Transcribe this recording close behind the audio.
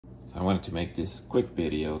I wanted to make this quick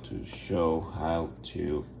video to show how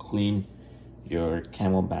to clean your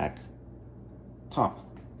Camelbak top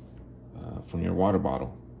from your water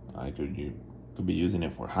bottle. You could be using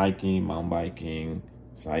it for hiking, mountain biking,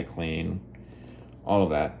 cycling, all of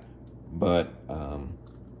that. But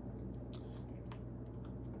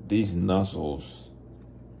these nozzles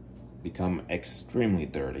become extremely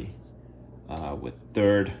dirty with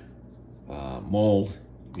dirt, mold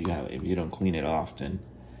if you don't clean it often,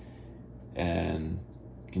 and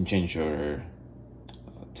can change your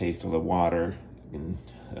taste of the water, can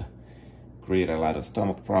create a lot of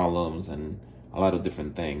stomach problems and a lot of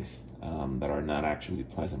different things that are not actually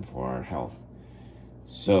pleasant for our health.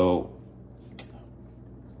 So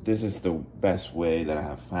this is the best way that I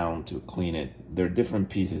have found to clean it. There are different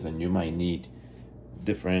pieces and you might need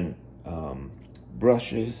different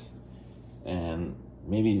brushes and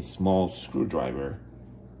maybe a small screwdriver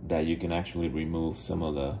that you can actually remove some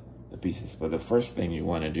of the pieces. But the first thing you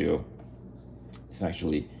want to do is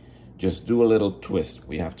actually just do a little twist.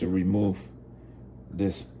 We have to remove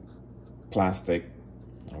this plastic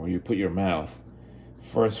where you put your mouth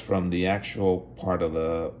first from the actual part of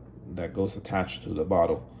that goes attached to the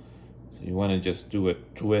bottle. So you want to just do a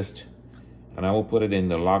twist, and I will put it in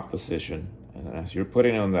the lock position, and as you're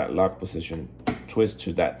putting it on that lock position, twist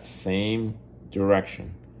to that same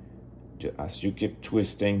direction. As you keep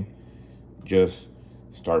twisting, just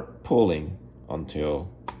start pulling until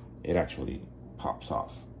it actually pops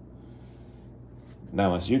off.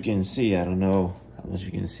 Now, as you can see, I don't know how much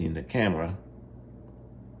you can see in the camera,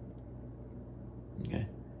 okay,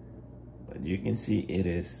 but you can see it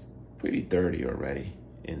is pretty dirty already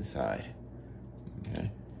inside,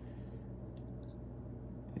 okay.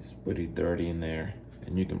 It's pretty dirty in there,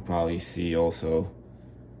 and you can probably see also,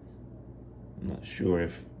 I'm not sure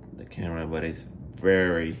if the camera, but it's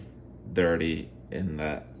very dirty in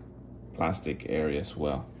that plastic area as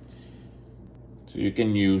well. So you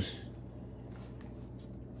can use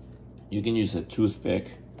a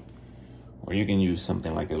toothpick, or you can use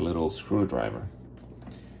something like a little screwdriver.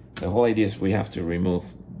 The whole idea is we have to remove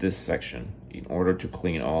this section in order to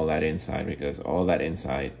clean all that inside, because all that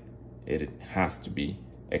inside, it has to be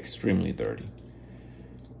extremely dirty.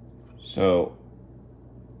 So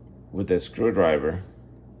with the screwdriver,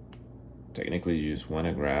 technically you just want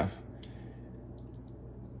to grab,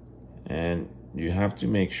 and you have to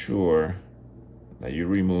make sure that you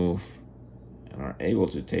remove and are able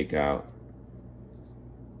to take out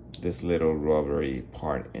this little rubbery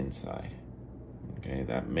part inside. Okay,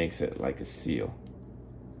 that makes it like a seal.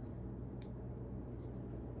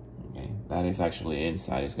 Okay, that is actually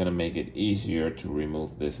inside. It's gonna make it easier to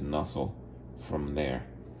remove this nozzle from there.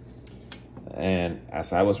 And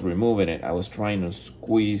as I was removing it, I was trying to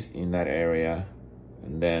squeeze in that area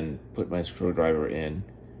and then put my screwdriver in,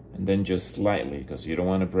 and then just slightly, because you don't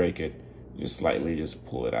want to break it, just slightly just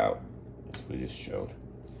pull it out, as we just showed.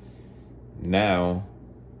 Now,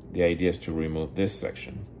 the idea is to remove this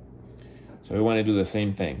section. So we want to do the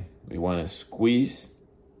same thing. We want to squeeze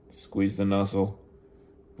the nozzle,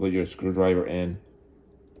 put your screwdriver in,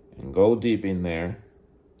 and go deep in there,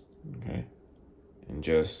 okay, and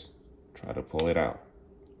just try to pull it out.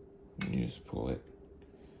 You just pull it.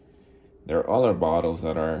 There are other bottles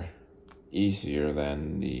that are easier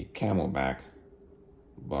than the Camelbak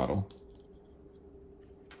bottle,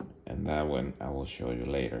 and that one I will show you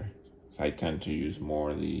later. So I tend to use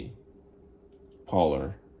more the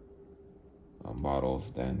Polar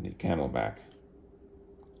bottles than the Camelbak,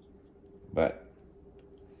 but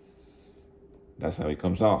that's how it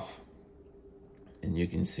comes off. And you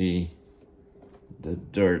can see the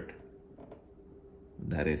dirt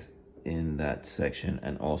that is in that section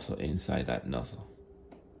and also inside that nozzle,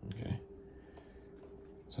 okay.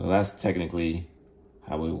 So that's technically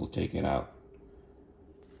how we will take it out.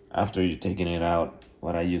 After you're taking it out,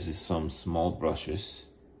 what I use is some small brushes,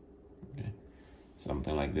 okay,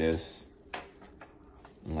 something like this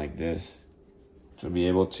and like this, to be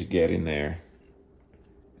able to get in there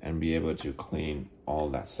and be able to clean all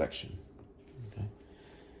that section, okay.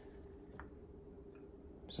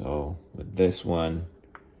 So with this one,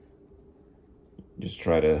 just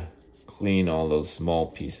try to clean all those small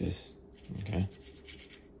pieces, okay.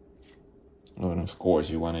 Oh, and of course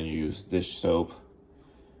you want to use dish soap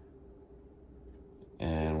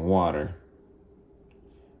and water.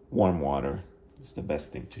 Warm water is the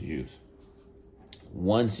best thing to use.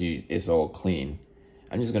 Once it's all clean,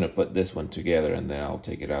 I'm just gonna put this one together and then I'll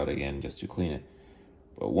take it out again just to clean it.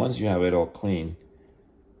 But once you have it all clean,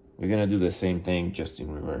 we're gonna do the same thing just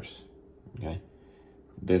in reverse, okay?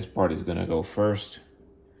 This part is gonna go first,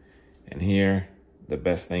 and here the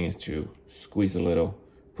best thing is to squeeze a little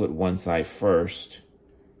put one side first,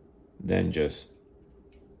 then just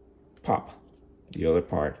pop the other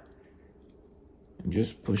part and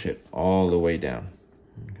just push it all the way down.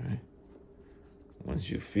 Okay. Once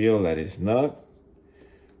you feel that it's snug,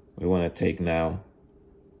 we want to take now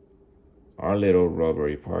our little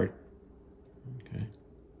rubbery part, okay,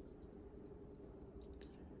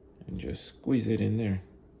 and just squeeze it in there.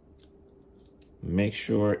 Make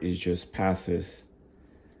sure it just passes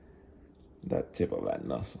that tip of that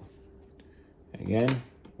nozzle. Again,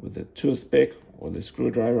 with the toothpick or the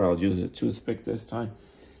screwdriver, I'll use the toothpick this time.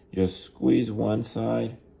 Just squeeze one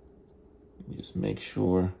side. Just make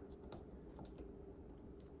sure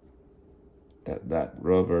that that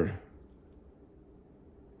rubber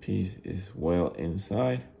piece is well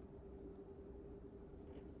inside.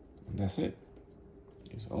 And that's it.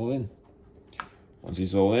 It's all in. Once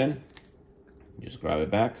it's all in, just grab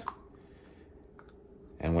it back.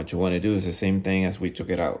 And what you want to do is the same thing as we took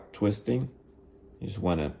it out, twisting. You just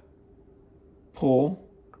want to pull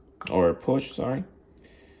or push, sorry.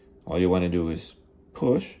 All you want to do is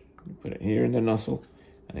push. You put it here in the nozzle.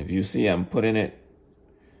 And if you see, I'm putting it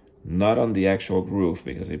not on the actual groove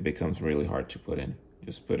because it becomes really hard to put in.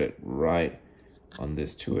 Just put it right on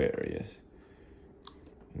these two areas.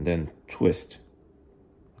 And then twist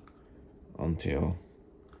until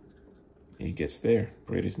it gets there,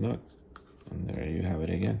 pretty snug. And there you have it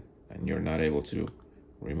again. And you're not able to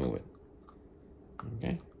remove it.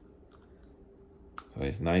 Okay? So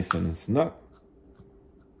it's nice and snug.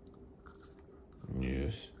 And you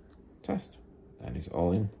just test. And it's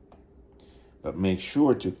all in. But make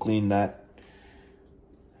sure to clean that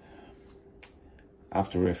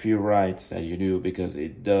after a few rides that you do, because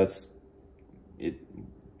it does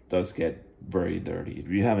get very dirty. If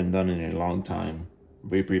you haven't done it in a long time,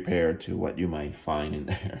 be prepared to what you might find in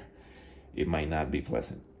there. It might not be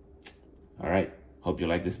pleasant. All right, hope you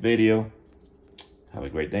like this video. Have a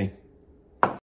great day.